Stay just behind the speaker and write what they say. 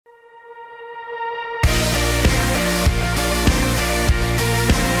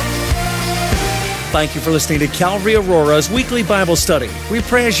Thank you for listening to Calvary Aurora's weekly Bible study. We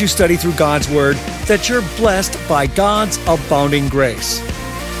pray as you study through God's Word that you're blessed by God's abounding grace.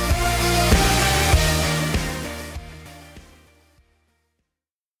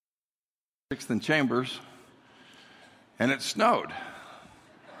 In Chambers, and it snowed.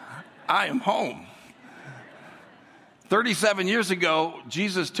 I am home. 37 years ago,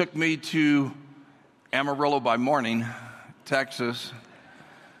 Jesus took me to Amarillo by morning, Texas,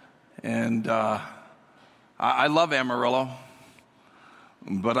 and I love Amarillo,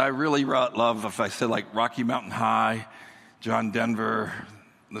 but I really love, if I say like Rocky Mountain High, John Denver,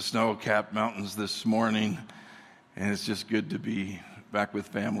 the snow-capped mountains this morning, and it's just good to be back with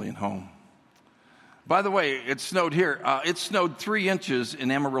family and home. By the way, it snowed here. It snowed 3 inches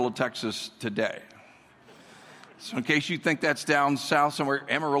in Amarillo, Texas today. So in case you think that's down south somewhere,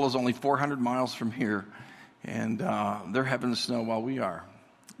 Amarillo is only 400 miles from here, and they're having the snow while we are.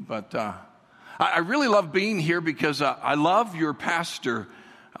 But I really love being here because I love your pastor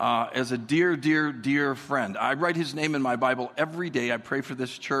as a dear, dear, dear friend. I write his name in my Bible every day. I pray for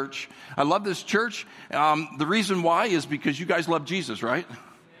this church. I love this church. The reason why is because you guys love Jesus, right?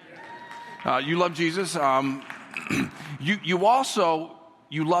 You love Jesus. You also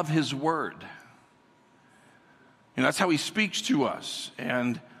love his word. And that's how he speaks to us.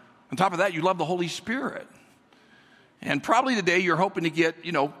 And on top of that, you love the Holy Spirit. And probably today you're hoping to get,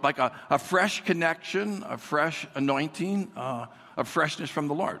 like a fresh connection, a fresh anointing, a freshness from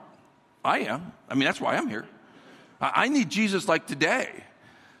the Lord. I am. That's why I'm here. I need Jesus like today.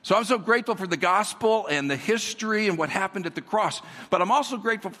 So I'm so grateful for the gospel and the history and what happened at the cross. But I'm also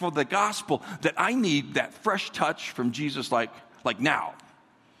grateful for the gospel that I need that fresh touch from Jesus like now.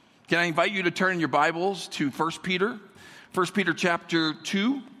 Can I invite you to turn your Bibles to 1 Peter? 1 Peter chapter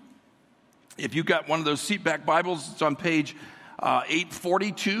 2. If you've got one of those seatback Bibles, it's on page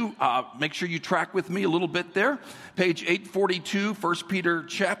 842. Make sure you track with me a little bit there. Page 842, 1 Peter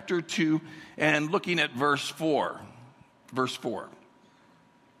chapter 2, and looking at verse 4. Verse 4.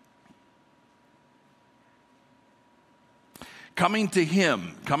 Coming to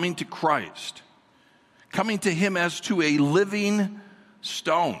him, coming to Christ, coming to him as to a living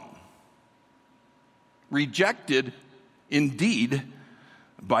stone, rejected indeed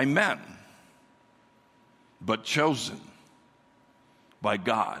by men, but chosen by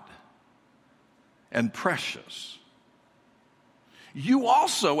God and precious. You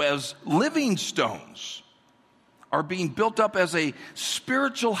also, as living stones, are being built up as a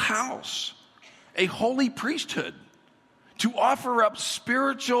spiritual house, a holy priesthood, to offer up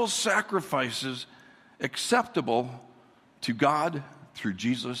spiritual sacrifices acceptable to God through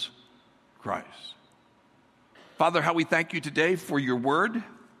Jesus Christ. Father, how we thank you today for your word,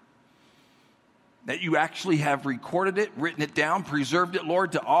 that you actually have recorded it, written it down, preserved it,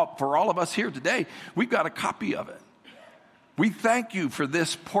 Lord, for all of us here today. We've got a copy of it. We thank you for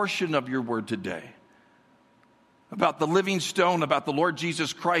this portion of your word today, about the living stone, about the Lord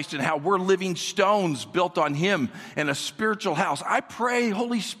Jesus Christ, and how we're living stones built on him in a spiritual house. I pray,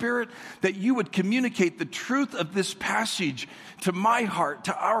 Holy Spirit, that you would communicate the truth of this passage to my heart,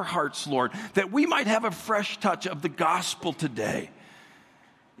 to our hearts, Lord, that we might have a fresh touch of the gospel today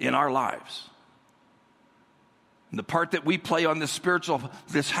in our lives. And the part that we play on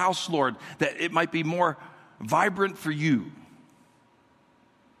this house, Lord, that it might be more vibrant for you.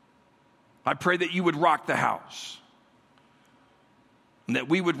 I pray that you would rock the house, and that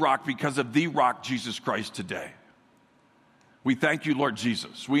we would rock because of the rock, Jesus Christ, today. We thank you, Lord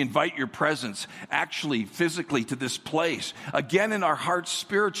Jesus. We invite your presence actually, physically, to this place, again in our hearts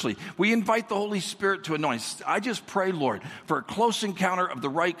spiritually. We invite the Holy Spirit to anoint us. I just pray, Lord, for a close encounter of the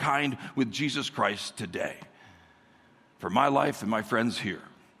right kind with Jesus Christ today, for my life and my friends here,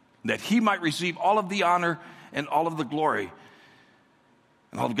 that he might receive all of the honor and all of the glory.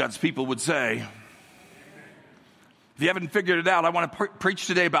 And all of God's people would say, if you haven't figured it out, I want to preach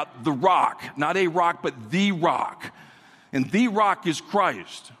today about the rock, not a rock, but the rock. And the rock is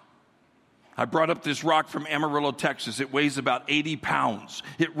Christ. I brought up this rock from Amarillo, Texas. It weighs about 80 pounds.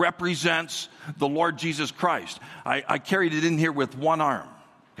 It represents the Lord Jesus Christ. I carried it in here with one arm.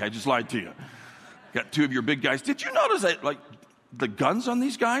 Okay, I just lied to you. Got two of your big guys. Did you notice that, the guns on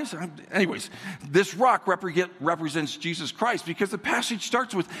these guys? Anyways, this rock represents Jesus Christ, because the passage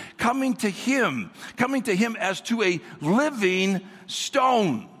starts with coming to him as to a living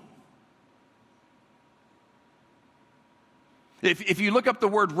stone. If you look up the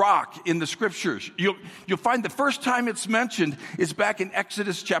word rock in the scriptures, you'll find the first time it's mentioned is back in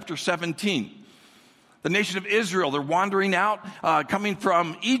Exodus chapter 17. The nation of Israel, they're wandering out, coming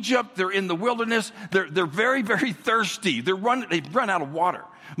from Egypt. They're in the wilderness. They're very, very thirsty. They've run out of water.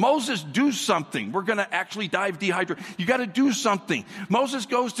 Moses, do something. We're going to actually die of dehydration. You got to do something. Moses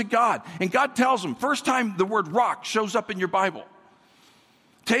goes to God, and God tells him, first time the word rock shows up in your Bible,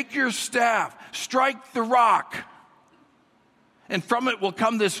 take your staff, strike the rock, and from it will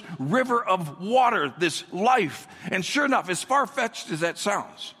come this river of water, this life. And sure enough, as far-fetched as that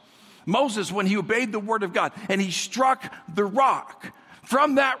sounds, Moses, when he obeyed the word of God and he struck the rock,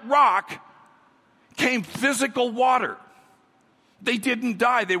 from that rock came physical water. They didn't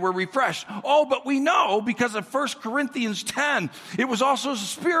die. They were refreshed. Oh, but we know because of 1 Corinthians 10, it was also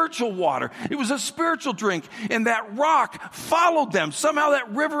spiritual water. It was a spiritual drink. And that rock followed them. Somehow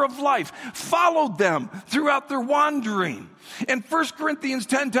that river of life followed them throughout their wandering. And 1 Corinthians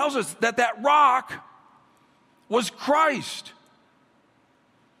 10 tells us that that rock was Christ,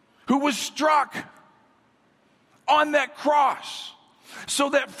 who was struck on that cross so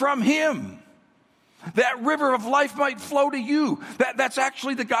that from him, that river of life might flow to you. That's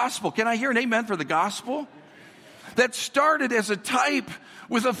actually the gospel. Can I hear an amen for the gospel? That started as a type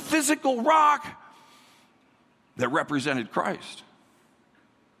with a physical rock that represented Christ.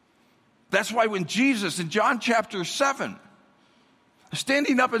 That's why when Jesus in John chapter 7,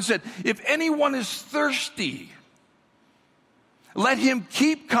 standing up and said, if anyone is thirsty, let him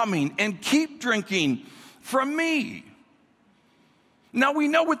keep coming and keep drinking from me. Now we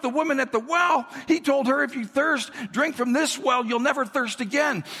know with the woman at the well, he told her, if you thirst, drink from this well, you'll never thirst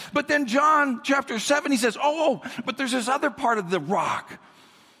again. But then John chapter 7, he says, but there's this other part of the rock.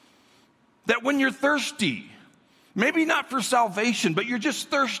 That when you're thirsty, maybe not for salvation, but you're just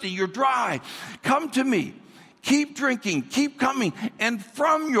thirsty, you're dry, come to me. Keep drinking, keep coming. And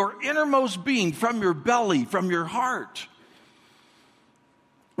from your innermost being, from your belly, from your heart,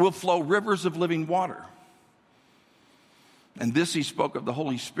 will flow rivers of living water. And this he spoke of the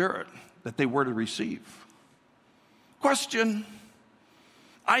Holy Spirit that they were to receive. Question.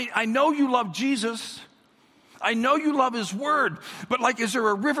 I know you love Jesus. I know you love his word. But is there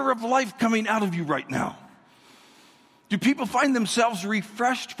a river of life coming out of you right now? Do people find themselves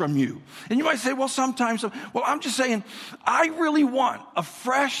refreshed from you? And you might say, well, sometimes. Well, I'm just saying, I really want a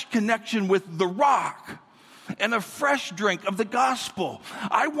fresh connection with the rock and a fresh drink of the gospel.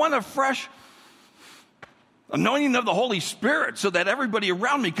 I want a fresh anointing of the Holy Spirit so that everybody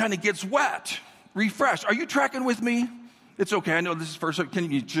around me kind of gets wet, refreshed. Are you tracking with me? It's okay. I know this is first.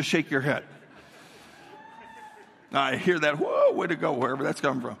 Can you just shake your head? I hear that. Whoa, way to go, wherever that's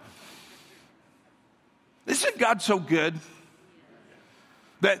coming from. Isn't God so good?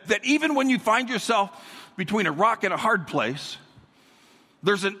 That even when you find yourself between a rock and a hard place,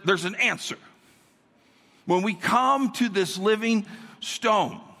 there's an answer. When we come to this living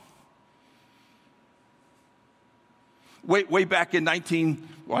stone, way back in I don't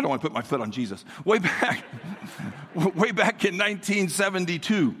want to put my foot on Jesus. Way back in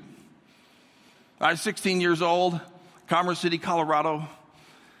 1972, I was 16 years old, Commerce City, Colorado,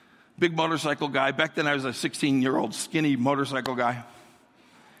 big motorcycle guy. Back then I was a 16-year-old skinny motorcycle guy.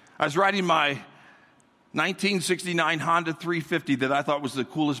 I was riding my 1969 Honda 350 that I thought was the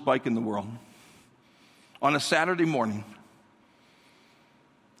coolest bike in the world on a Saturday morning.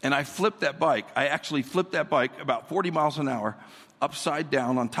 And I actually flipped that bike about 40 miles an hour upside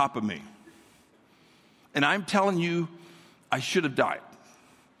down on top of me. And I'm telling you, I should have died.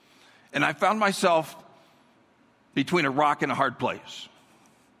 And I found myself between a rock and a hard place.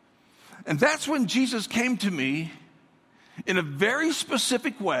 And that's when Jesus came to me in a very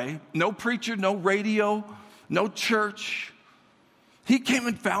specific way. No preacher, no radio, no church. He came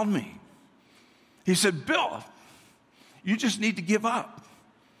and found me. He said, Bill, you just need to give up.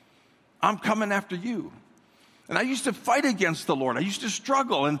 I'm coming after you. And I used to fight against the Lord. I used to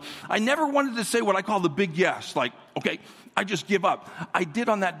struggle. And I never wanted to say what I call the big yes. Okay, I just give up. I did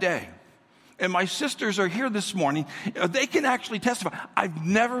on that day. And my sisters are here this morning. They can actually testify. I've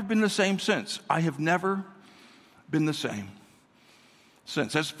never been the same since. I have never been the same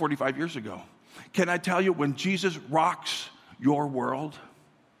since. That's 45 years ago. Can I tell you, when Jesus rocks your world,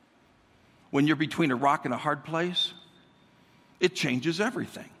 when you're between a rock and a hard place, it changes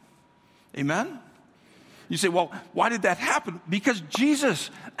everything. Amen? You say, well, why did that happen? Because Jesus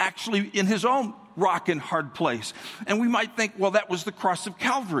actually in his own rock and hard place. And we might think, well, that was the cross of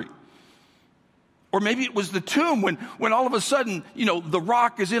Calvary. Or maybe it was the tomb when all of a sudden, the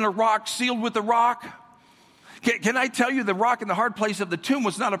rock is in a rock, sealed with a rock. Can I tell you, the rock in the hard place of the tomb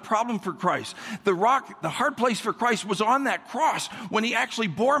was not a problem for Christ. The hard place for Christ was on that cross when he actually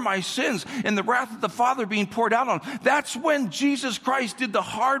bore my sins and the wrath of the Father being poured out on him. That's when Jesus Christ did the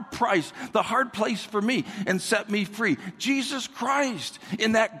hard place for me and set me free. Jesus Christ,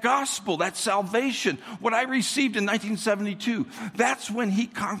 in that gospel, that salvation, what I received in 1972, that's when he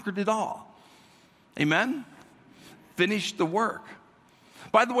conquered it all. Amen? Finished the work.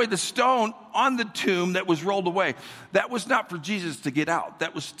 By the way, the stone on the tomb that was rolled away, that was not for Jesus to get out.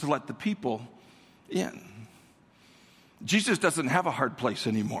 That was to let the people in. Jesus doesn't have a hard place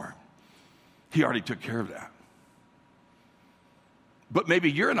anymore. He already took care of that. But maybe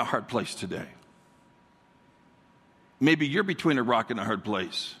you're in a hard place today. Maybe you're between a rock and a hard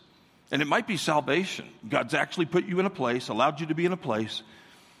place. And it might be salvation. God's actually put you in a place, allowed you to be in a place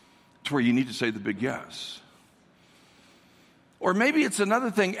to where you need to say the big yes. Or maybe it's another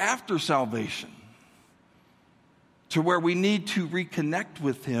thing after salvation, to where we need to reconnect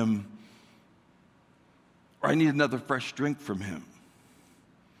with him, or I need another fresh drink from him.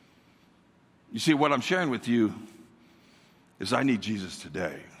 You see, what I'm sharing with you is I need Jesus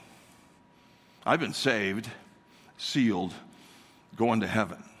today. I've been saved, sealed, going to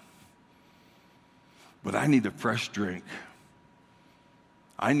heaven. But I need a fresh drink.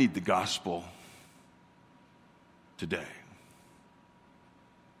 I need the gospel today.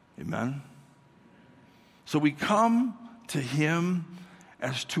 Amen? So we come to him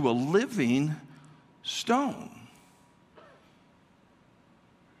as to a living stone.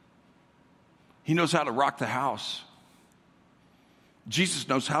 He knows how to rock the house. Jesus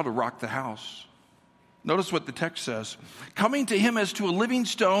knows how to rock the house. Notice what the text says. Coming to him as to a living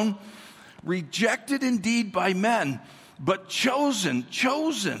stone, rejected indeed by men, but chosen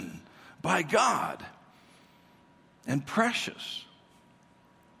by God, and precious.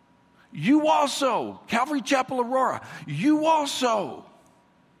 You also, Calvary Chapel Aurora, you also,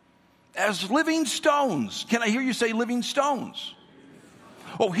 as living stones. Can I hear you say living stones?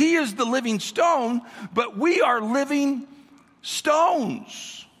 Oh, he is the living stone, but we are living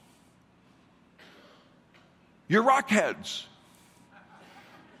stones. You're rockheads.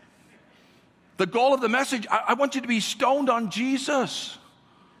 The goal of the message, I want you to be stoned on Jesus.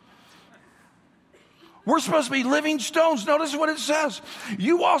 We're supposed to be living stones. Notice what it says.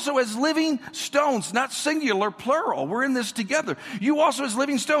 You also as living stones, not singular, plural. We're in this together. You also as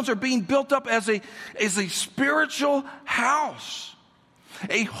living stones are being built up as a spiritual house,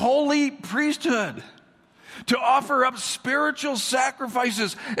 a holy priesthood, to offer up spiritual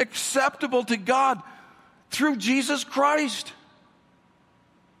sacrifices acceptable to God through Jesus Christ.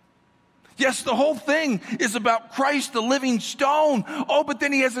 Yes, the whole thing is about Christ, the living stone. Oh, but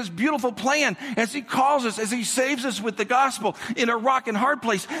then he has this beautiful plan as he calls us, as he saves us with the gospel in a rock and hard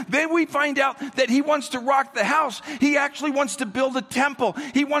place. Then we find out that he wants to rock the house. He actually wants to build a temple.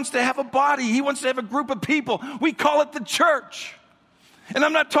 He wants to have a body. He wants to have a group of people. We call it the church. And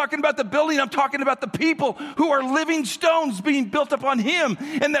I'm not talking about the building. I'm talking about the people who are living stones being built upon him,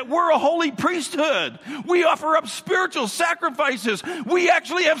 and that we're a holy priesthood. We offer up spiritual sacrifices. We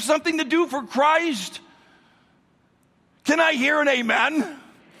actually have something to do for Christ. Can I hear an amen?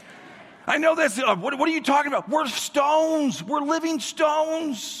 I know that's, what are you talking about? We're stones. We're living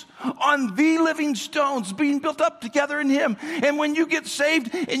stones on the living stones being built up together in him. And when you get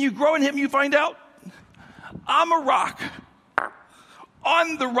saved and you grow in him, you find out, I'm a rock.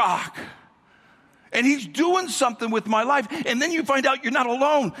 On the rock. And he's doing something with my life. And then you find out you're not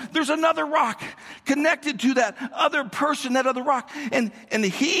alone. There's another rock connected to that other person, that other rock. And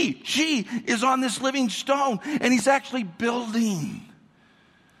she is on this living stone. And he's actually building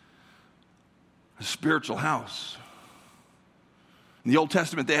a spiritual house. In the Old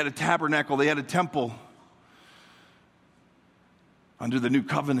Testament, they had a tabernacle. They had a temple. Under the new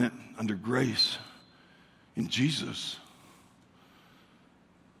covenant, under grace, in Jesus,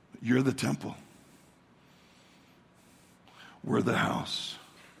 you're the temple. We're the house.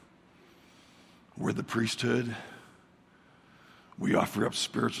 We're the priesthood. We offer up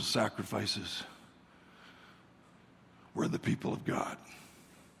spiritual sacrifices. We're the people of God.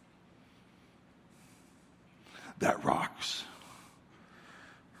 That rocks.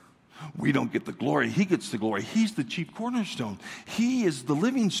 We don't get the glory. He gets the glory. He's the chief cornerstone. He is the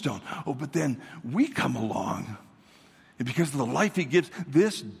living stone. Oh, but then we come along. And because of the life he gives,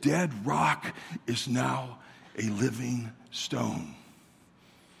 this dead rock is now a living stone.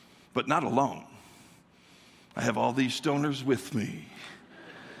 But not alone. I have all these stoners with me.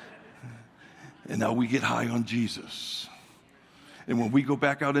 And now we get high on Jesus. And when we go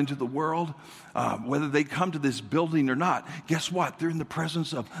back out into the world, whether they come to this building or not, guess what? They're in the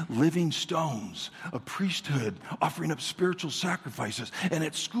presence of living stones, a priesthood offering up spiritual sacrifices. And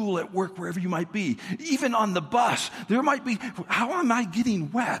at school, at work, wherever you might be, even on the bus, there might be, how am I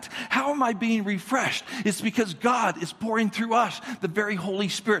getting wet? How am I being refreshed? It's because God is pouring through us the very Holy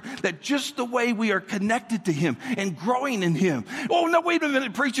Spirit, that just the way we are connected to Him and growing in Him. Oh, no, wait a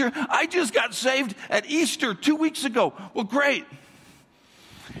minute, preacher. I just got saved at Easter 2 weeks ago. Well, great.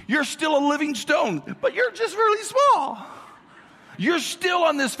 You're still a living stone, but you're just really small. You're still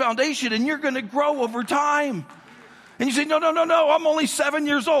on this foundation, and you're going to grow over time. And you say, no, I'm only 7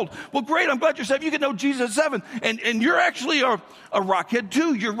 years old. Well, great, I'm glad you're 7. You can know Jesus at 7. And you're actually a rockhead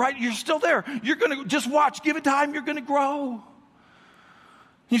too. You're right, you're still there. You're going to just watch, give it time, you're going to grow.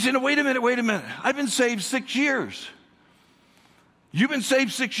 You say, no, wait a minute. I've been saved 6 years. You've been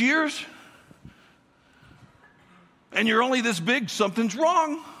saved 6 years? And you're only this big, something's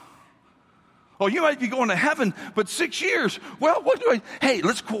wrong. Oh, you might be going to heaven, but 6 years. Well, hey,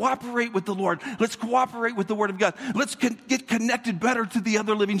 let's cooperate with the Lord. Let's cooperate with the Word of God. Let's get connected better to the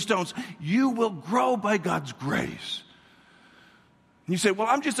other living stones. You will grow by God's grace. And you say, well,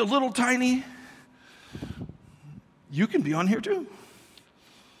 I'm just a little tiny. You can be on here too.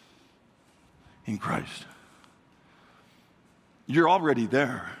 In Christ. You're already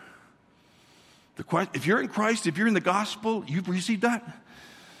there. If you're in Christ, if you're in the gospel, you've received that,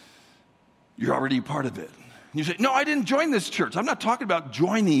 you're already a part of it. And you say, no, I didn't join this church. I'm not talking about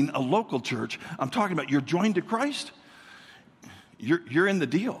joining a local church. I'm talking about you're joined to Christ. You're in the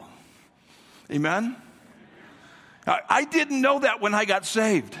deal. Amen? I didn't know that when I got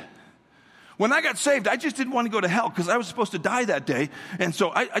saved. When I got saved, I just didn't want to go to hell because I was supposed to die that day. And so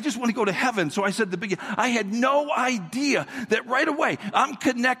I just want to go to heaven. So I said at the beginning, I had no idea that right away I'm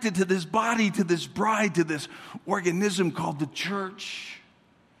connected to this body, to this bride, to this organism called the church.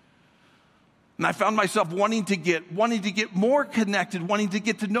 And I found myself wanting to get more connected, wanting to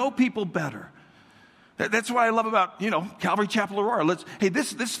get to know people better. That's what I love about, Calvary Chapel Aurora.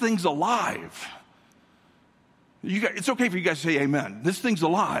 This thing's alive. It's okay for you guys to say amen. This thing's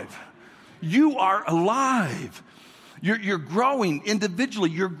alive. You are alive. You're growing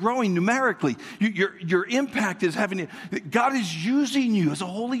individually. You're growing numerically. Your impact is God is using you as a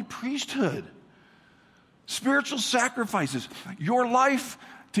holy priesthood. Spiritual sacrifices. Your life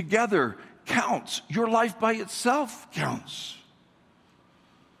together counts. Your life by itself counts.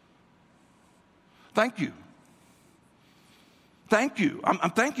 Thank you. Thank you.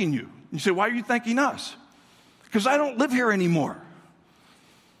 I'm thanking you. You say, why are you thanking us? Because I don't live here anymore.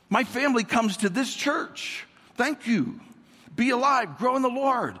 My family comes to this church. Thank you. Be alive. Grow in the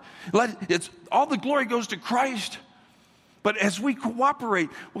Lord. All the glory goes to Christ. But as we cooperate,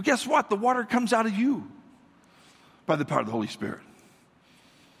 well, guess what? The water comes out of you by the power of the Holy Spirit.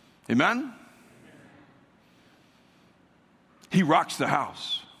 Amen? He rocks the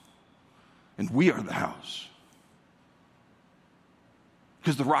house. And we are the house.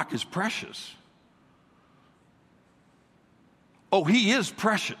 Because the rock is precious. Oh, He is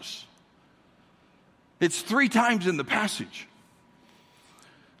precious. It's 3 times in the passage.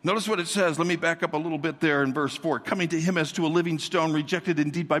 Notice what it says. Let me back up a little bit there in verse 4. Coming to Him as to a living stone, rejected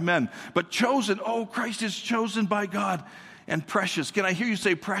indeed by men, but chosen. Oh, Christ is chosen by God and precious. Can I hear you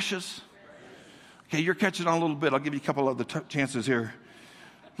say precious? Okay, you're catching on a little bit. I'll give you a couple other chances here.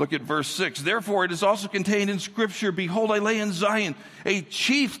 Look at verse 6. Therefore, it is also contained in Scripture, behold, I lay in Zion a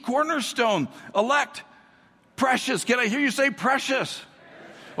chief cornerstone, elect, precious. Can I hear you say precious?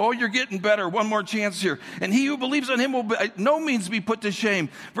 Oh, you're getting better. One more chance here. And he who believes on Him will by no means be put to shame.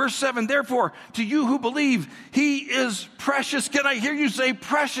 Verse 7, therefore, to you who believe, He is precious. Can I hear you say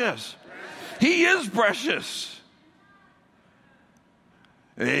precious? He is precious.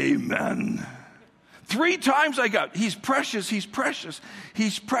 Amen. 3 times I got, He's precious, He's precious,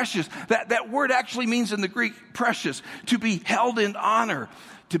 He's precious. That word actually means in the Greek, precious, to be held in honor,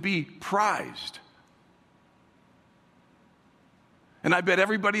 to be prized. And I bet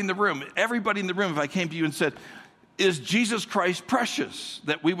everybody in the room, if I came to you and said, is Jesus Christ precious?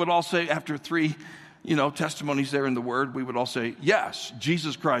 That we would all say, after 3, testimonies there in the Word, we would all say, yes,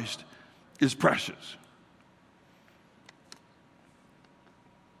 Jesus Christ is precious.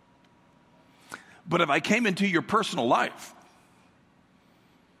 But if I came into your personal life,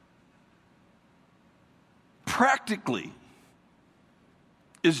 practically,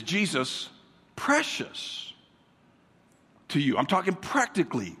 is Jesus precious to you? I'm talking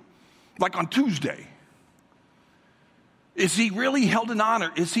practically, like on Tuesday. Is He really held in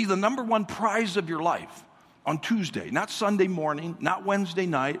honor? Is He the number one prize of your life on Tuesday? Not Sunday morning, not Wednesday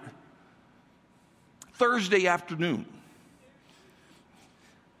night, Thursday afternoon.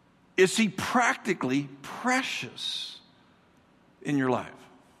 Is he practically precious in your life?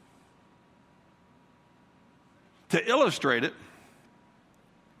 To illustrate it,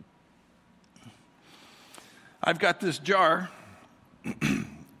 I've got this jar,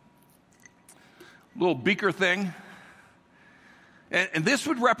 little beaker thing, and this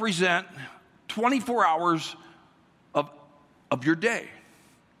would represent 24 hours of your day.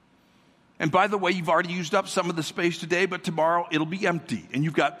 And by the way, you've already used up some of the space today, but tomorrow it'll be empty. And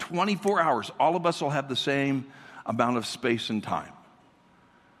you've got 24 hours. All of us will have the same amount of space and time.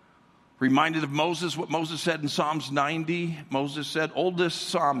 Reminded of Moses, what Moses said in Psalms 90. Moses said, oldest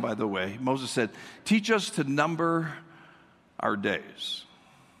psalm, by the way. Moses said, teach us to number our days.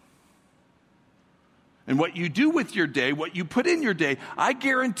 And what you do with your day, what you put in your day, I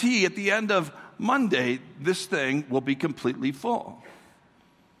guarantee at the end of Monday, this thing will be completely full.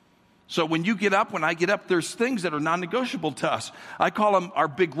 So when you get up, when I get up, there's things that are non-negotiable to us. I call them our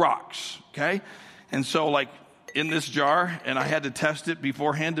big rocks, okay? And so like in this jar, and I had to test it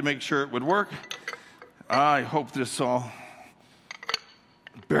beforehand to make sure it would work. I hope this all,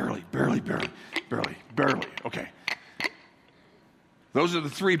 barely, okay. Those are the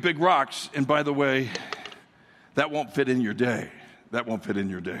 3 big rocks, and by the way, that won't fit in your day. That won't fit in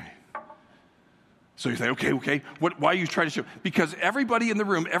your day. So you say, okay, why are you trying to show? Because everybody in the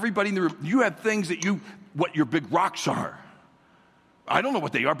room, you have things that what your big rocks are. I don't know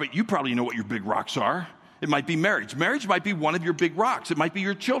what they are, but you probably know what your big rocks are. It might be marriage. Marriage might be one of your big rocks. It might be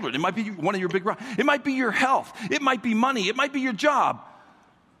your children. It might be one of your big rocks. It might be your health. It might be money. It might be your job.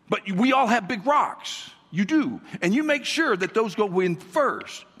 But we all have big rocks. You do. And you make sure that those go in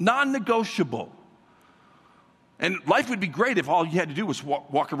first, non-negotiable. And life would be great if all you had to do was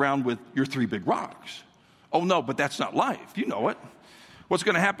walk around with your 3 big rocks. Oh, no, but that's not life. You know it. What's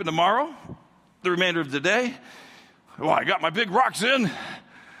going to happen tomorrow, the remainder of the day? Well, I got my big rocks in,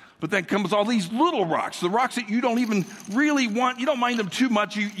 but then comes all these little rocks, the rocks that you don't even really want. You don't mind them too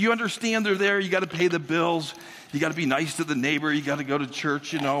much. You understand they're there. You got to pay the bills. You got to be nice to the neighbor. You got to go to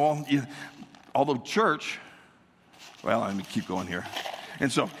church, Although church, well, let me keep going here.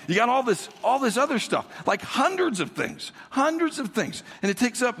 And so you got all this other stuff, like hundreds of things, and it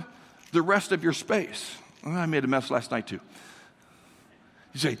takes up the rest of your space. Well, I made a mess last night too.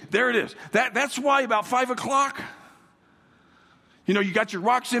 You say, there it is. That's why about 5 o'clock, you got your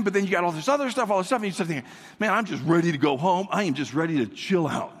rocks in, but then you got all this stuff, and you start thinking, man, I'm just ready to go home. I am just ready to chill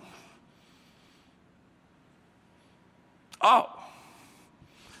out. Oh,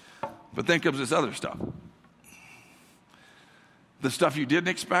 but then comes this other stuff. The stuff you didn't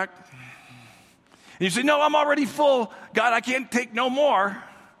expect. And you say, no, I'm already full. God, I can't take no more.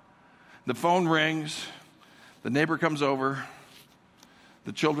 The phone rings. The neighbor comes over.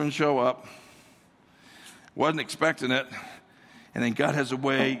 The children show up. Wasn't expecting it. And then God has a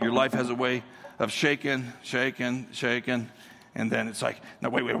way, your life has a way of shaking. And then it's like, no,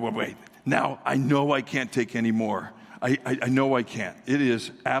 wait. Now I know I can't take any more. I know I can't. It is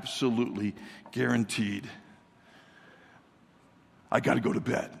absolutely guaranteed. I got to go to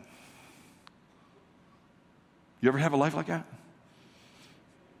bed. You ever have a life like that?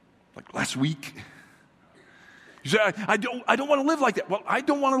 Like last week? You say, I don't want to live like that. Well, I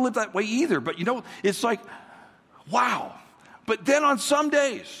don't want to live that way either. But it's like, wow. But then on some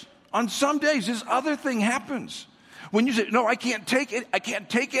days, this other thing happens. When you say, no, I can't take it. I can't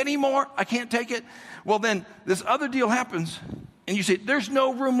take anymore. I can't take it. Well, then this other deal happens. And you say, there's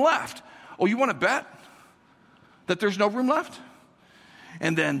no room left. Oh, you want to bet that there's no room left?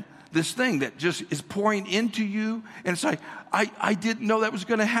 And then this thing that just is pouring into you, and it's like, I didn't know that was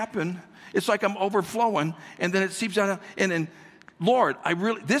going to happen. It's like I'm overflowing, and then it seeps out, and then, Lord,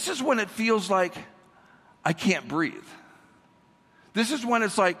 this is when it feels like I can't breathe. This is when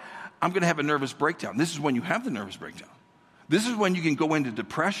it's like, I'm going to have a nervous breakdown. This is when you have the nervous breakdown. This is when you can go into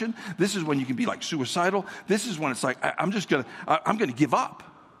depression. This is when you can be like suicidal. This is when it's like, I'm going to give up.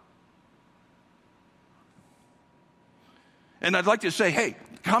 And I'd like to say, hey,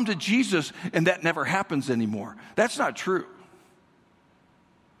 come to Jesus, and that never happens anymore. That's not true.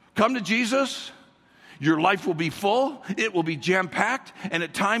 Come to Jesus, your life will be full, it will be jam-packed, and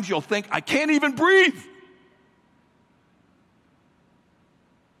at times you'll think, I can't even breathe.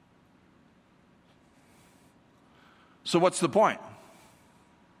 So what's the point?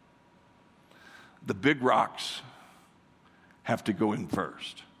 The big rocks have to go in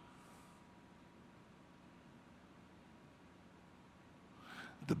first.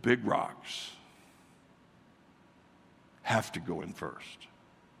 The big rocks have to go in first.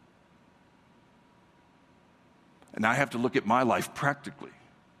 And I have to look at my life practically.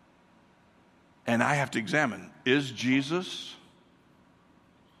 And I have to examine, is Jesus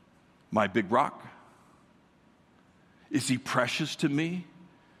my big rock? Is he precious to me?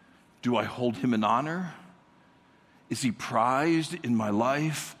 Do I hold him in honor? Is he prized in my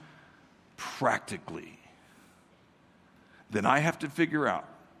life? Practically. Then I have to figure out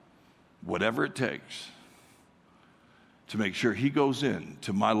whatever it takes to make sure he goes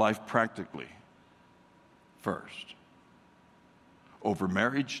into my life practically first. Over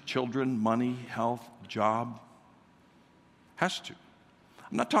marriage, children, money, health, job. Has to.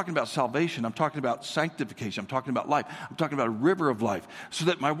 I'm not talking about salvation. I'm talking about sanctification. I'm talking about life. I'm talking about a river of life so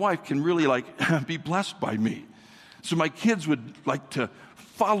that my wife can really be blessed by me. So my kids would like to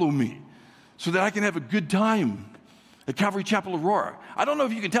follow me so that I can have a good time at Calvary Chapel, Aurora. I don't know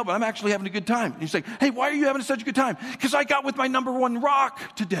if you can tell, but I'm actually having a good time. And you say, hey, why are you having such a good time? Because I got with my number one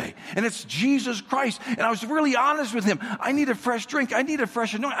rock today, and it's Jesus Christ. And I was really honest with him. I need a fresh drink. I need a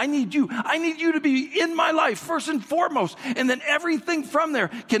fresh anointing. I need you. I need you to be in my life first and foremost. And then everything from there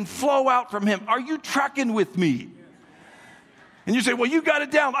can flow out from him. Are you tracking with me? And you say, well, you got it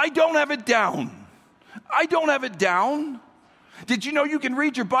down. I don't have it down. I don't have it down. Did you know you can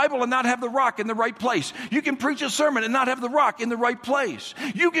read your Bible and not have the rock in the right place? You can preach a sermon and not have the rock in the right place.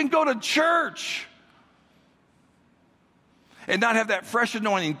 You can go to church and not have that fresh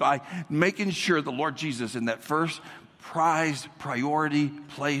anointing by making sure the Lord Jesus in that first prized priority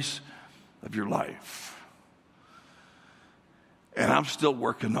place of your life. And I'm still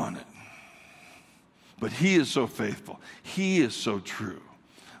working on it. But he is so faithful. He is so true.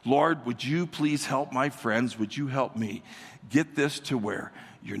 Lord, would you please help my friends? Would you help me get this to where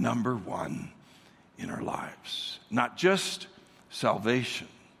you're number one in our lives? Not just salvation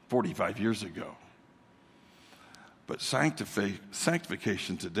 45 years ago, but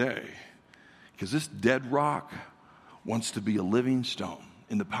sanctification today. Because this dead rock wants to be a living stone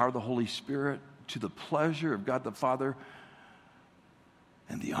in the power of the Holy Spirit to the pleasure of God the Father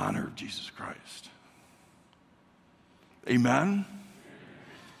and the honor of Jesus Christ. Amen?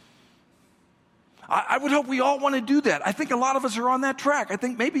 I would hope we all want to do that. I think a lot of us are on that track. I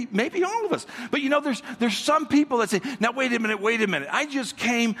think maybe all of us. But there's some people that say, now wait a minute. I just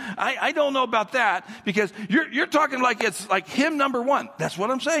came. I don't know about that because you're talking like it's like him number one. That's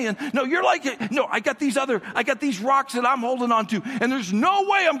what I'm saying. No, you're like, no, I got these rocks that I'm holding on to, and there's no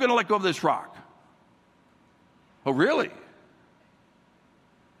way I'm going to let go of this rock. Oh, really?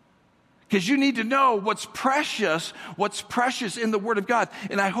 Because you need to know what's precious in the Word of God.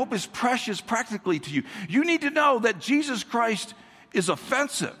 And I hope is precious practically to you. You need to know that Jesus Christ is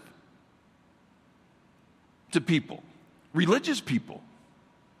offensive to people, religious people.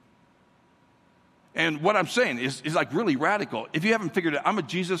 And what I'm saying is like really radical. If you haven't figured it out, I'm a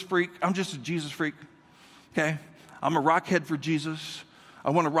Jesus freak. I'm just a Jesus freak. Okay? I'm a rockhead for Jesus. I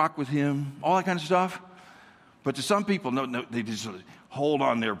want to rock with him. All that kind of stuff. But to some people, no, they just hold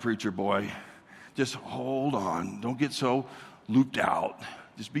on there, preacher boy. Just hold on. Don't get so looped out.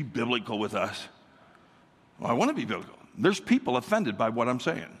 Just be biblical with us. Well, I want to be biblical. There's people offended by what I'm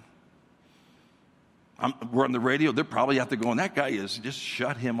saying. We're on the radio. They're probably out there going, that guy is, just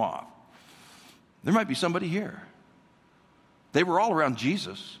shut him off. There might be somebody here. They were all around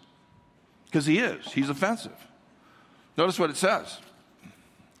Jesus because he is. He's offensive. Notice what it says.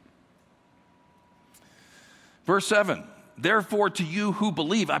 Verse 7, therefore to you who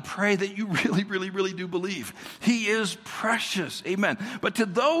believe, I pray that you really, really, really do believe. He is precious. Amen. But to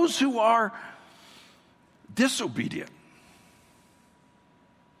those who are disobedient,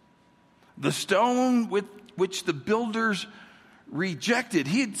 the stone with which the builders rejected.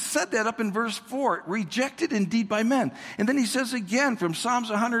 He had said that up in verse 4, rejected indeed by men. And then he says again from Psalms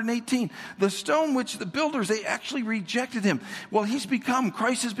 118, the stone which the builders, they actually rejected him. Well,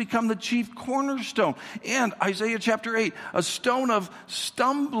 Christ has become the chief cornerstone. And Isaiah chapter 8, a stone of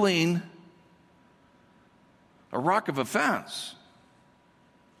stumbling, a rock of offense.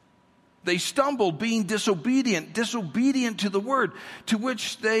 They stumbled being disobedient to the word to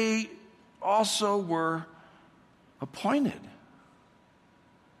which they also were appointed.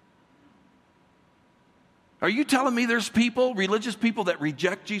 Are you telling me there's people, religious people, that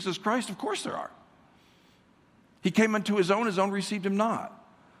reject Jesus Christ? Of course there are. He came unto his own received him not.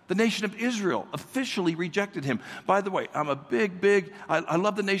 The nation of Israel officially rejected him. By the way, I'm a I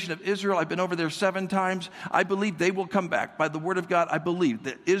love the nation of Israel. I've been over there 7 times. I believe they will come back. By the word of God, I believe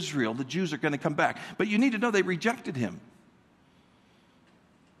that Israel, the Jews, are going to come back. But you need to know they rejected him.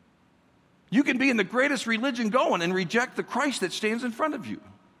 You can be in the greatest religion going and reject the Christ that stands in front of you.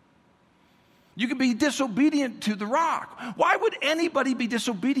 You can be disobedient to the rock. Why would anybody be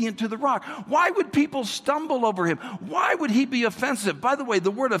disobedient to the rock? Why would people stumble over him? Why would he be offensive? By the way,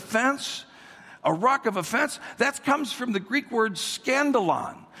 the word offense, A rock of offense, that comes from the Greek word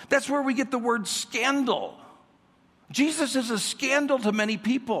scandalon. That's where we get the word scandal. Jesus is a scandal to many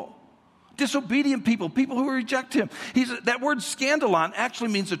people. Disobedient people, people who reject him. That word scandalon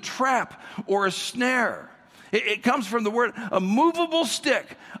actually means a trap or a snare. It comes from the word a movable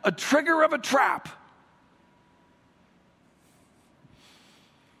stick, a trigger of a trap.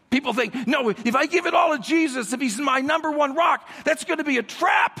 People think, no, if I give it all to Jesus, if he's my number one rock, that's going to be a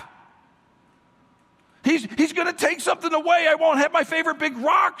trap. He's going to take something away. I won't have my favorite big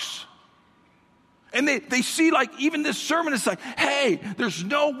rocks. And they see, like, even this sermon is like, hey, there's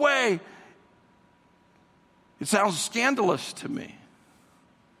no way. It sounds scandalous to me.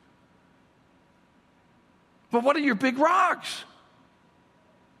 But what are your big rocks?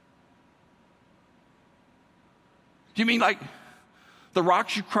 Do you mean like the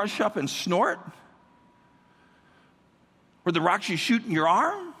rocks you crush up and snort? Or the rocks you shoot in your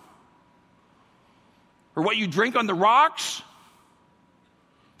arm? Or what you drink on the rocks?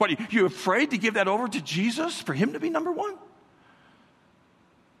 What, are you afraid to give that over to Jesus for him to be number one?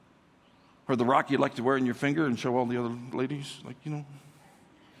 Or the rock you'd like to wear in your finger and show all the other ladies, like,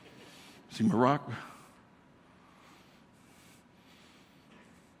 see my rock?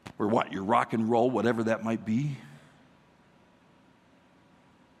 Or what, your rock and roll, whatever that might be?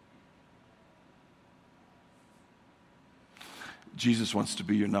 Jesus wants to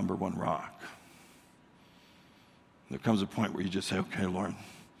be your number one rock. There comes a point where you just say, okay, Lord,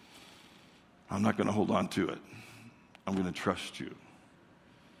 I'm not going to hold on to it. I'm going to trust you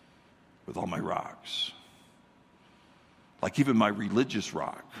with all my rocks. Like even my religious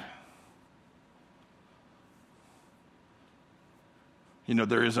rock.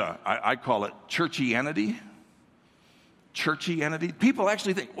 There is I call it churchianity. Churchianity. People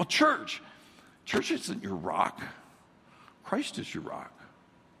actually think, well, church isn't your rock. Christ is your rock.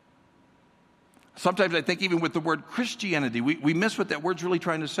 Sometimes I think even with the word Christianity, we miss what that word's really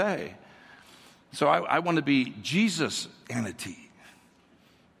trying to say. So I want to be Jesus-anity,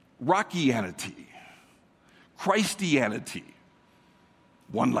 Rockianity, Christianity.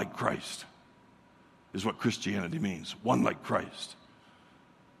 One like Christ is what Christianity means. One like Christ.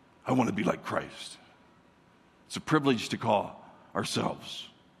 I want to be like Christ. It's a privilege to call ourselves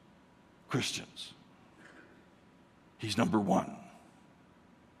Christians. He's number one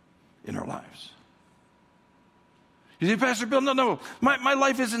in our lives. You say, Pastor Bill, no, my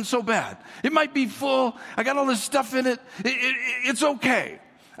life isn't so bad. It might be full. I got all this stuff in it. It's okay.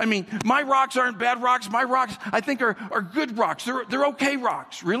 I mean, my rocks aren't bad rocks. My rocks, I think, are good rocks. They're okay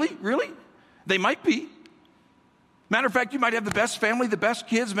rocks. Really? Really? They might be. Matter of fact, you might have the best family, the best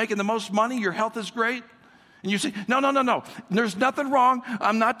kids, making the most money. Your health is great. And you say, no. There's nothing wrong.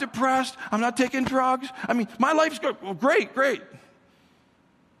 I'm not depressed. I'm not taking drugs. I mean, my life's good. Well, great.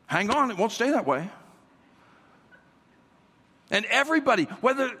 Hang on. It won't stay that way. And everybody,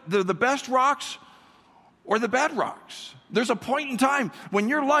 whether they're the best rocks or the bad rocks, there's a point in time when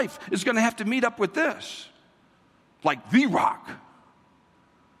your life is going to have to meet up with this, like the rock.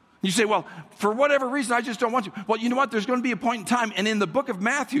 You say, well, for whatever reason, I just don't want to. Well, you know what? There's going to be a point in time. And in the book of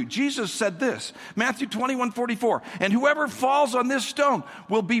Matthew, Jesus said this, Matthew 21:44, and whoever falls on this stone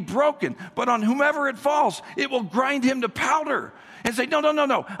will be broken, but on whomever it falls, it will grind him to powder. And say,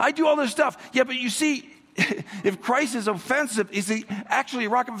 no. I do all this stuff. Yeah, but you see, if Christ is offensive, is he actually a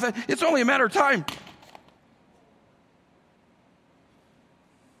rock of offense? It's only a matter of time.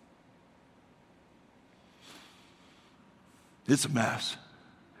 It's a mess.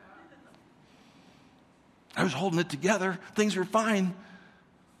 I was holding it together. Things were fine.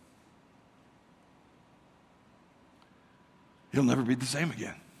 It'll never be the same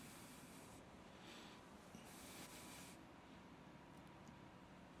again.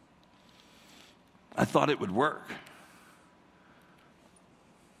 I thought it would work.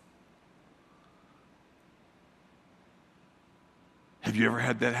 Have you ever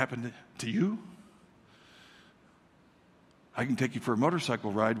had that happen to you? I can take you for a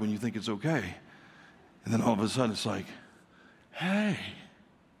motorcycle ride when you think it's okay. And then all of a sudden it's like, hey.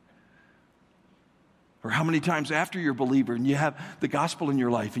 Or how many times after you're a believer and you have the gospel in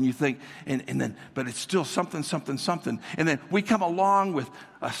your life and you think, and then, but it's still something. And then we come along with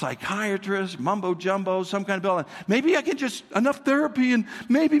a psychiatrist, mumbo jumbo, some kind of bill. Maybe I can just, enough therapy and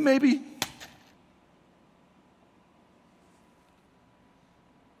maybe.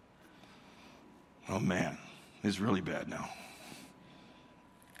 Oh man, it's really bad now.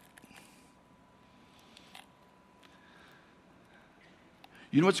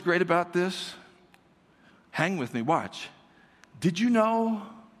 You know what's great about this? Hang with me, watch. Did you know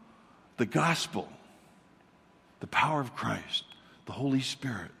the gospel, the power of Christ, the Holy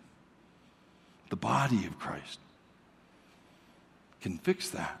Spirit, the body of Christ, can fix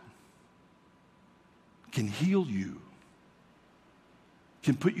that, can heal you,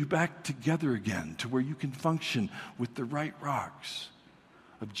 can put you back together again to where you can function with the right rocks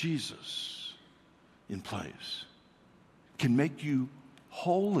of Jesus in place, can make you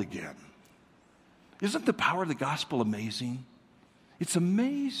whole again. Isn't the power of the gospel amazing? It's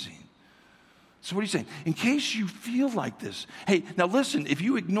amazing. So what are you saying? In case you feel like this, hey, now listen, if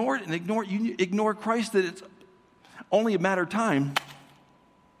you ignore it and you ignore Christ, that it's only a matter of time,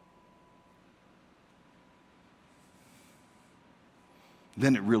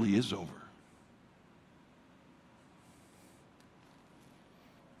 then it really is over.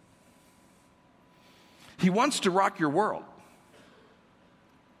 He wants to rock your world.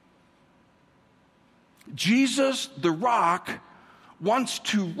 Jesus, the rock, wants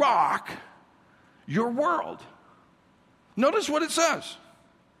to rock your world. Notice what it says.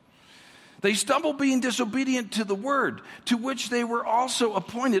 They stumble being disobedient to the word, to which they were also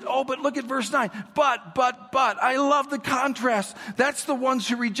appointed. Oh, but look at verse 9. But. I love the contrast. That's the ones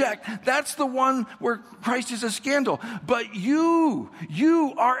who reject. That's the one where Christ is a scandal. But you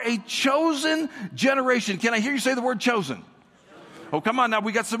are a chosen generation. Can I hear you say the word chosen? Oh, come on now,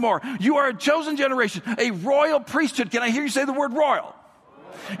 we got some more. You are a chosen generation, a royal priesthood. Can I hear you say the word royal?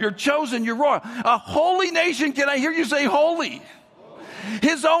 You're chosen, you're royal. A holy nation. Can I hear you say holy?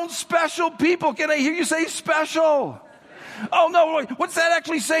 His own special people. Can I hear you say special? Oh, no, what's that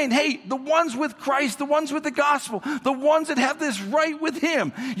actually saying? Hey, the ones with Christ, the ones with the gospel, the ones that have this right with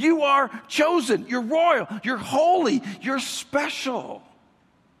him, you are chosen, you're royal, you're holy, you're special.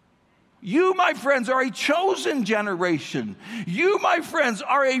 You, my friends, are a chosen generation. You, my friends,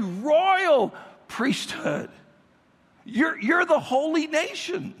 are a royal priesthood. You're the holy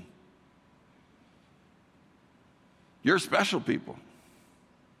nation. You're special people.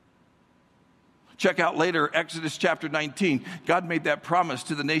 Check out later, Exodus chapter 19. God made that promise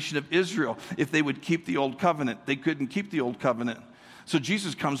to the nation of Israel if they would keep the old covenant. They couldn't keep the old covenant. So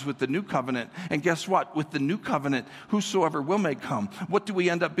Jesus comes with the new covenant. And guess what? With the new covenant, whosoever will may come. What do we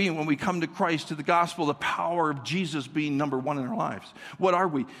end up being when we come to Christ, to the gospel? The power of Jesus being number one in our lives. What are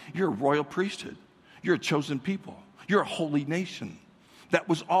we? You're a royal priesthood. You're a chosen people. You're a holy nation. That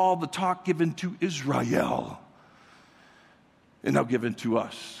was all the talk given to Israel. And now given to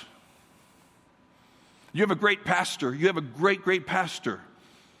us. You have a great pastor. You have a great pastor.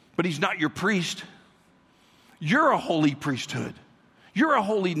 But he's not your priest. You're a holy priesthood. You're a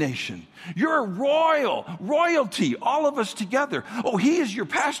holy nation. You're a royalty, all of us together. Oh, he is your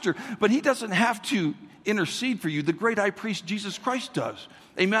pastor, but he doesn't have to intercede for you. The great high priest, Jesus Christ, does.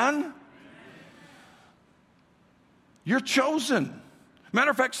 Amen? You're chosen.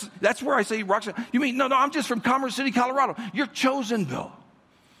 Matter of fact, that's where I say, Roxanne, you mean, no, I'm just from Commerce City, Colorado. You're chosen, Bill.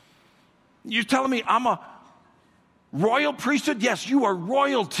 You're telling me I'm a royal priesthood? Yes, you are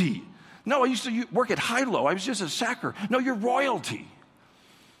royalty. No, I used to work at Hilo. I was just a sacker. No, you're royalty.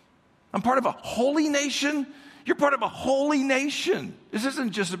 I'm part of a holy nation. You're part of a holy nation. This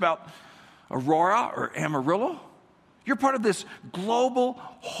isn't just about Aurora or Amarillo. You're part of this global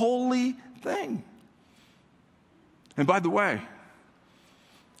holy thing. And by the way,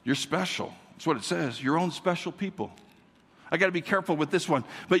 you're special. That's what it says. Your own special people. I got to be careful with this one,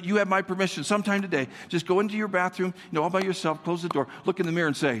 but you have my permission sometime today. Just go into your bathroom, all by yourself, close the door, look in the mirror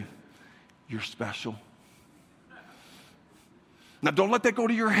and say, you're special. Now, don't let that go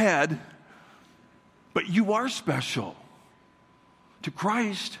to your head, but you are special. To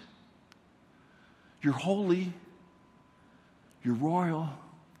Christ, you're holy, you're royal,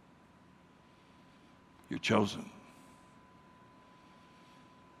 you're chosen.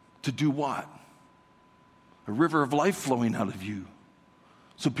 To do what? A river of life flowing out of you,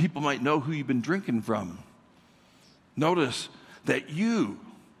 so people might know who you've been drinking from. Notice that you,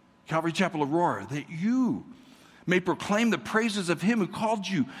 Calvary Chapel Aurora, that you may proclaim the praises of him who called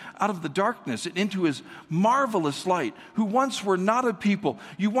you out of the darkness and into his marvelous light, who once were not a people.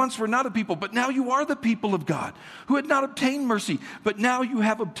 You once were not a people, but now you are the people of God, who had not obtained mercy, but now you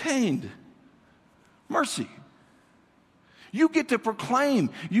have obtained mercy. You get to proclaim,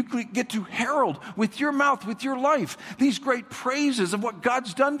 you get to herald with your mouth, with your life, these great praises of what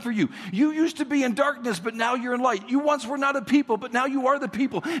God's done for you. You used to be in darkness, but now you're in light. You once were not a people, but now you are the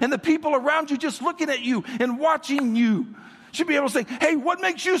people. And the people around you just looking at you and watching you should be able to say, hey, what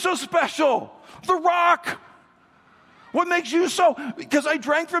makes you so special? The rock. What makes you so? Because I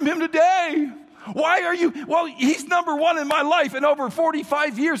drank from him today. Why are you? Well, he's number one in my life. And over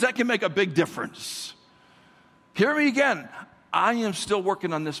 45 years, that can make a big difference. Hear me again. I am still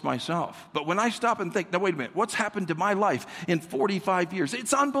working on this myself. But when I stop and think, now wait a minute, what's happened to my life in 45 years?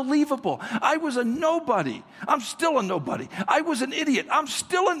 It's unbelievable. I was a nobody. I'm still a nobody. I was an idiot. I'm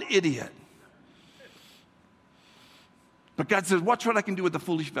still an idiot. But God says, watch what I can do with the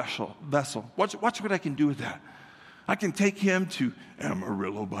foolish vessel. Watch what I can do with that. I can take him to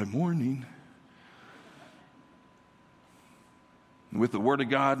Amarillo by morning. And with the Word of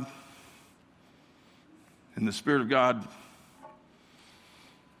God and the Spirit of God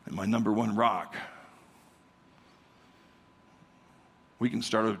and my number one rock, we can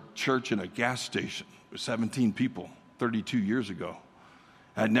start a church in a gas station with 17 people 32 years ago.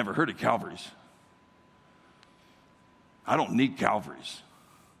 I'd never heard of Calvary's. I don't need Calvary's.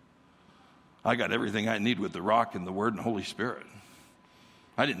 I got everything I need with the rock and the Word and the Holy Spirit.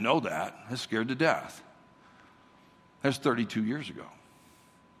 I didn't know that. I was scared to death. That's 32 years ago.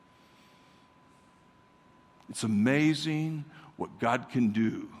 It's amazing what God can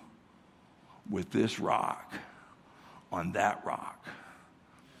do with this rock on that rock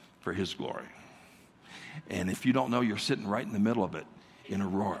for his glory. And if you don't know, you're sitting right in the middle of it in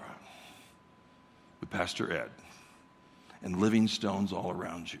Aurora with Pastor Ed and living stones all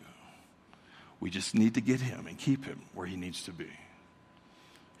around you. We just need to get him and keep him where he needs to be.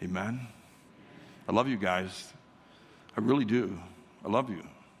 Amen? I love you guys. I really do. I love you. You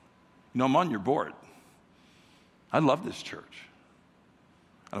know, I'm on your board. I love this church.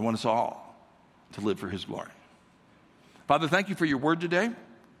 I want us all to live for his glory. Father, thank you for your word today.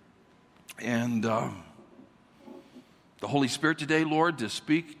 And the Holy Spirit today, Lord, to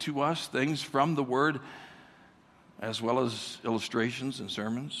speak to us things from the word as well as illustrations and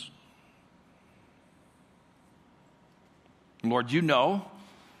sermons. Lord, you know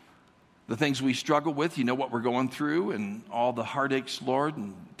the things we struggle with. You know what we're going through and all the heartaches, Lord,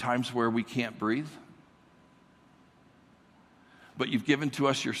 and times where we can't breathe. But you've given to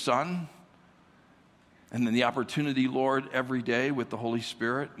us your Son, and then the opportunity, Lord, every day with the Holy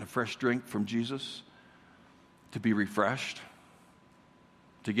Spirit and a fresh drink from Jesus to be refreshed,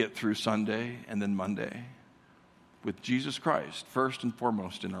 to get through Sunday and then Monday with Jesus Christ first and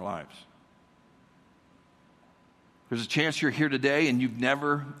foremost in our lives. There's a chance you're here today and you've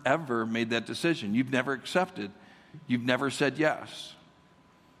never, ever made that decision. You've never accepted. You've never said yes.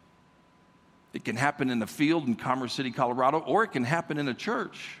 It can happen in a field in Commerce City, Colorado, or it can happen in a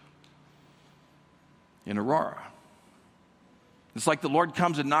church in Aurora. It's like the Lord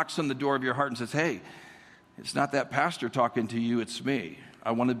comes and knocks on the door of your heart and says, hey, it's not that pastor talking to you, it's me.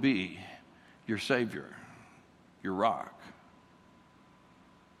 I want to be your Savior, your rock.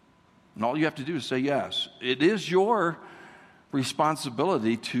 And all you have to do is say yes. It is your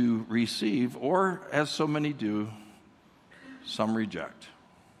responsibility to receive, or as so many do, some reject.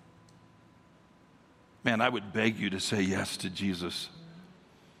 Man, I would beg you to say yes to Jesus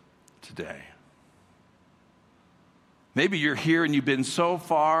today. Maybe you're here and you've been so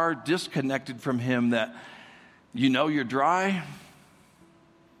far disconnected from him that you know you're dry.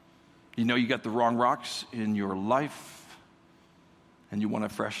 You know you got the wrong rocks in your life. And you want a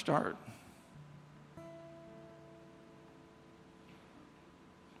fresh start.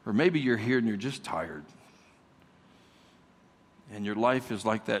 Or maybe you're here and you're just tired. And your life is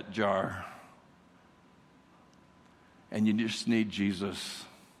like that jar. And you just need Jesus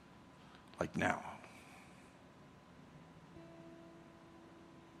like now.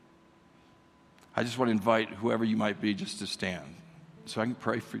 I just want to invite whoever you might be just to stand so I can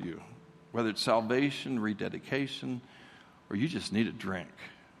pray for you. Whether it's salvation, rededication, or you just need a drink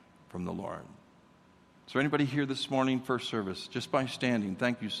from the Lord. Is there anybody here this morning, first service, just by standing?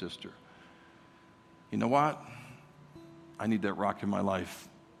 Thank you, sister. You know what? I need that rock in my life.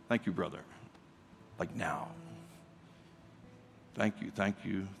 Thank you, brother. Like now. Thank you, thank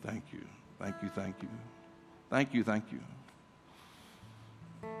you, thank you, thank you, thank you. Thank you, thank you.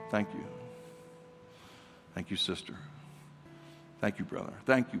 Thank you. Thank you, sister. Thank you, brother.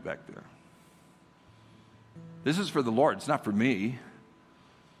 Thank you back there. This is for the Lord. It's not for me.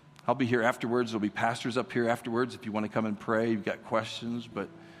 I'll be here afterwards. There'll be pastors up here afterwards if you want to come and pray. You've got questions. But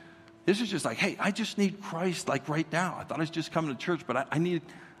this is just like, hey, I just need Christ like right now. I thought I was just coming to church, but I need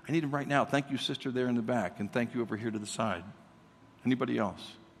him right now. Thank you, sister, there in the back. And thank you over here to the side. Anybody else?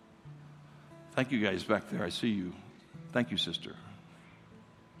 Thank you guys back there. I see you. Thank you, sister.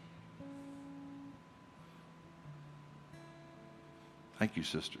 Thank you,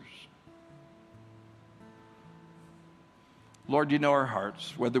 sisters. Lord, you know our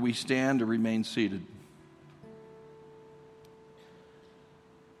hearts, whether we stand or remain seated.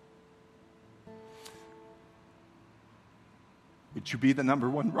 Would you be the number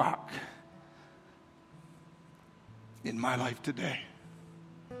one rock in my life today.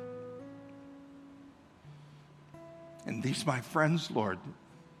 And these, my friends, Lord,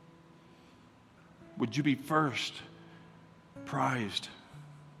 would you be first, prized,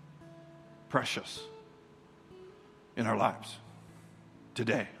 precious in our lives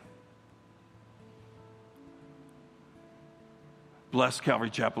today. Bless Calvary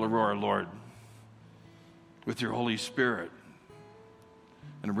Chapel Aurora, Lord, with your Holy Spirit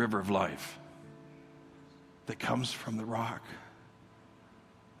and a river of life that comes from the rock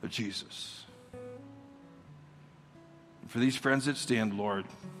of Jesus. And for these friends that stand, Lord,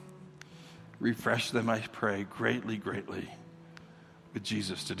 refresh them, I pray, greatly, greatly with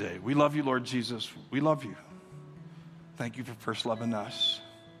Jesus today. We love you, Lord Jesus. We love you. Thank you for first loving us.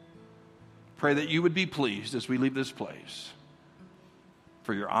 Pray that you would be pleased as we leave this place,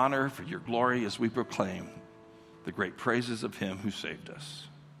 for your honor, for your glory, as we proclaim the great praises of him who saved us,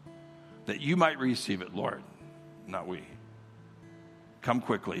 that you might receive it, Lord, not we. Come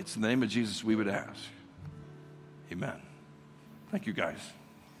quickly. It's in the name of Jesus we would ask. Amen. Thank you, guys.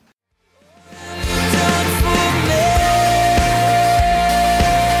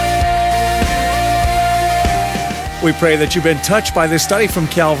 We pray that you've been touched by this study from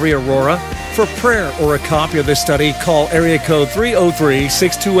Calvary Aurora. For prayer or a copy of this study, call area code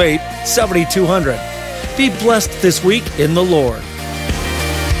 303-628-7200. Be blessed this week in the Lord.